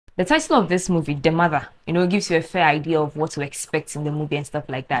The title of this movie, The Mother, gives you a fair idea of what to expect in the movie and stuff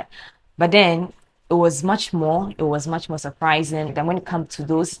like that. But then it was much more. It was much more surprising. I'm going to come to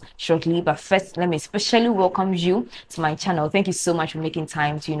those shortly. But first, let me especially welcome you to my channel. Thank you so much for making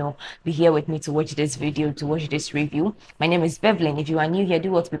time to, be here with me to watch this video, to watch this review. My name is Bevelyn. If you are new here,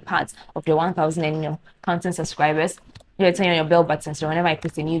 do want to be part of the 1,000 and counting subscribers. Turn on your bell button so whenever I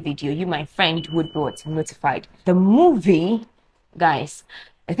post a new video, you, my friend, would be notified. The movie, guys,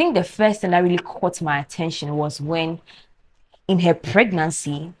 I think the first thing that really caught my attention was when, in her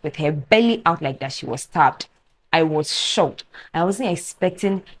pregnancy, with her belly out like that, she was stabbed. I was shocked. I wasn't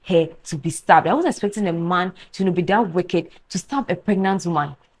expecting her to be stabbed. I wasn't expecting a man to be that wicked to stab a pregnant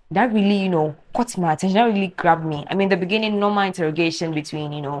woman. That really, caught my attention. That really grabbed me. I mean, the beginning, normal interrogation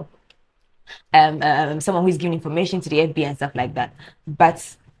between, someone who's giving information to the FBI and stuff like that.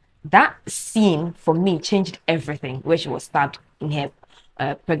 But that scene for me changed everything. Where she was stabbed in her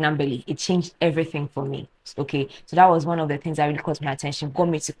pregnant belly, it changed everything for me. Okay, so that was one of the things that really caught my attention, got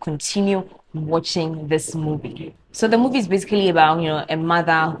me to continue watching this movie. So the movie is basically about a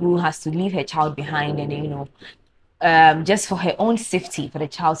mother who has to leave her child behind, and just for her own safety, for the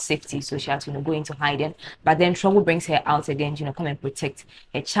child's safety, so she has to go into hiding. But then trouble brings her out again, come and protect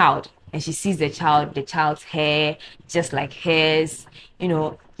her child. And she sees the child's hair just like hers.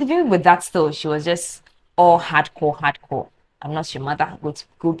 Even with that, still she was just all hardcore. I'm not your mother.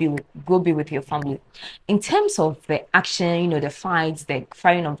 Go be with your family. In terms of the action, the fights, the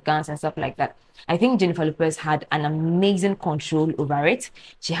firing of guns and stuff like that, I think Jennifer Lopez had an amazing control over it.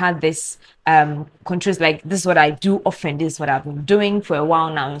 She had this controls, like, this is what I do often, this is what I've been doing for a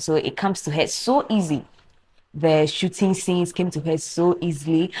while now, and so it comes to her so easy. The shooting scenes came to her so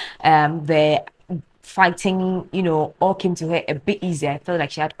easily. The fighting, all came to her a bit easier. I felt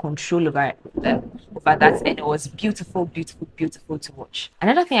like she had control over that, and it was beautiful to watch.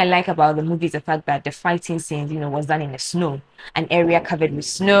 Another thing I like about the movie is the fact that the fighting scenes, was done in the snow, an area covered with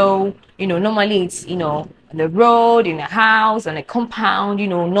snow. Normally it's on the road, in a house, on a compound,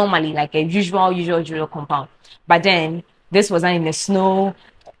 normally like a usual compound. But then this was done in the snow.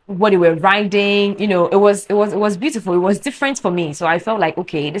 What they were riding, it was beautiful. It was different for me, so I felt like,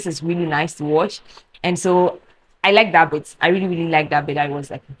 okay, this is really nice to watch. And so I like that bit. I really like that bit. I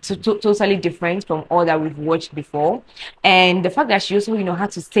was like totally different from all that we've watched before. And the fact that she also had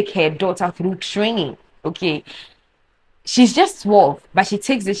to take her daughter through training. Okay, she's just 12, but she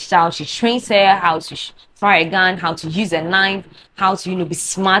takes this child, she trains her how to fire a gun, how to use a knife, how to be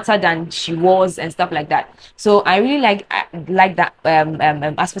smarter than she was and stuff like that. So I really like that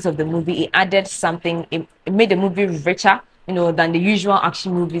aspect of the movie. It added something. It made the movie richer, than the usual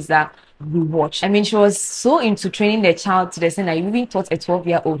action movies that we watch. I mean, she was so into training the child to the extent that you even taught a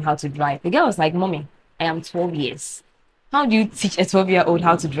 12-year-old how to drive. The girl was like, "Mommy, I am 12 years. How do you teach a 12-year-old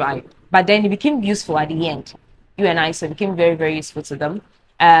how to drive?" But then it became useful at the end. You and I, so it became very useful to them.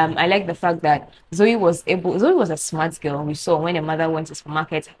 I like the fact that Zoey was a smart girl. We saw when her mother went to the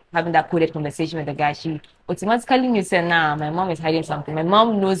supermarket having that coded conversation with the guy, she automatically knew, said, "Nah, my mom is hiding something. My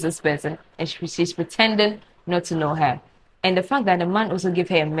mom knows this person and she's pretending not to know her." And the fact that the man also gave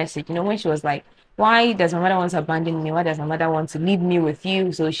her a message, when she was like, "Why does my mother want to abandon me? Why does my mother want to leave me with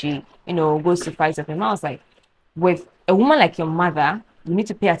you?" So she, goes to fight with him. I was like, with a woman like your mother, you need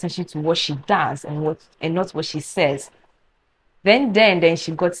to pay attention to what she does and not what she says. Then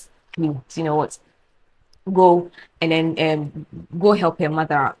she got clue. Go and then go help her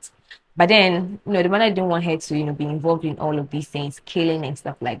mother out. But then the mother didn't want her to be involved in all of these things, killing and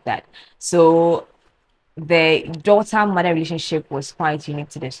stuff like that. So the daughter-mother relationship was quite unique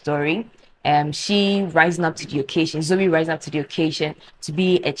to the story. She rising up to the occasion, Zoe rising up to the occasion to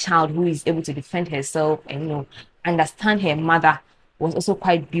be a child who is able to defend herself and understand her mother was also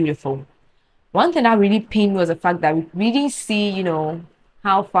quite beautiful. One thing that really pained me was the fact that we really see,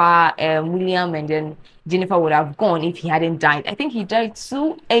 how far William and then Jennifer would have gone if he hadn't died. I think he died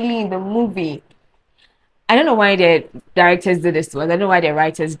too early in the movie. I don't know why the directors did this to us. I don't know why the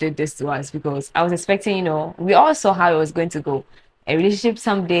writers did this to us, because I was expecting, we all saw how it was going to go. A relationship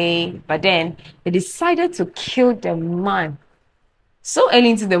someday, but then they decided to kill the man so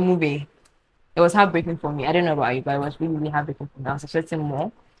early into the movie. It was heartbreaking for me. I don't know about you, but it was really heartbreaking for me. I was expecting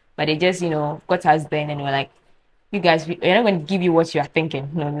more, but they just, got us then and were like, "You guys, we're not going to give you what you are thinking."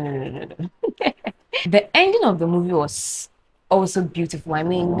 No. The ending of the movie was also beautiful. I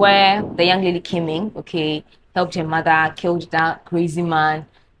mean, where the young lady came in, okay, helped her mother, killed that crazy man.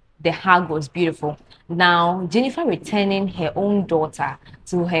 The hug was beautiful. Now, Jennifer returning her own daughter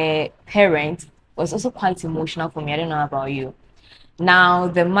to her parents was also quite emotional for me. I don't know about you. Now,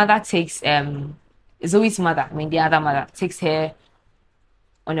 the mother takes Zoe's mother, I mean the other mother, takes her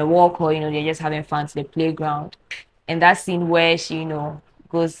on a walk, or they're just having fun to the playground. And that scene where she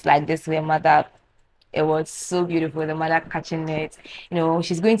goes like this with her mother, it was so beautiful. The mother catching it.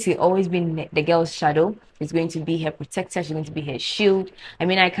 She's going to always be in the girl's shadow. She's going to be her protector. She's going to be her shield. I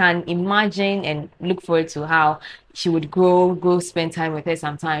mean, I can imagine and look forward to how she would go spend time with her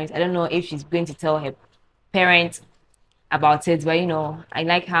sometimes. I don't know if she's going to tell her parents about it, but I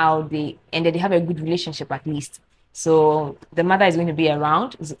like how they ended. They have a good relationship at least. So the mother is going to be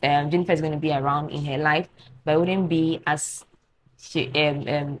around. Jennifer is going to be around in her life, but it wouldn't be as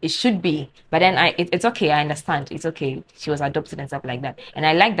it should be. But then it's okay. I understand. It's okay. She was adopted and stuff like that, and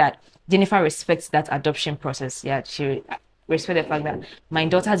I like that Jennifer respects that adoption process. Yeah, she respects the fact that my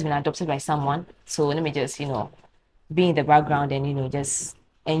daughter has been adopted by someone. So let me just be in the background and just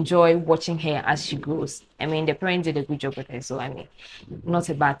enjoy watching her as she grows. I mean, the parents did a good job with her, so I mean, not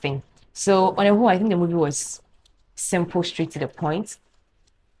a bad thing. So on the whole, I think the movie was simple, straight to the point.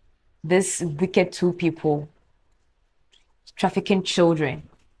 This wicked two people trafficking children,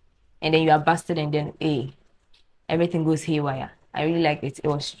 and then you are busted, and then everything goes haywire. I really liked it. It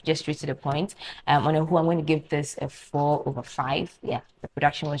was just straight to the point. On the whole, I'm going to give this a 4/5. Yeah, the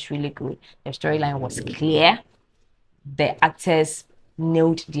production was really good. The storyline was clear. The actors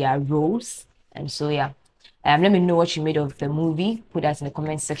nailed their roles, and so yeah. Let me know what you made of the movie. Put that in the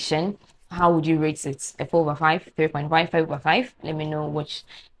comment section. How would you rate it? A 4/5, 3.5, 5/5? Let me know what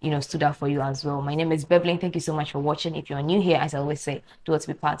stood out for you as well. My name is Beblin. Thank you so much for watching. If you're new here, as I always say, do want to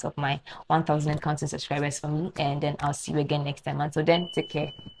be part of my 1,000 counting subscribers for me, and then I'll see you again next time. Until then, take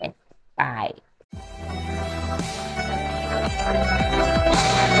care and bye.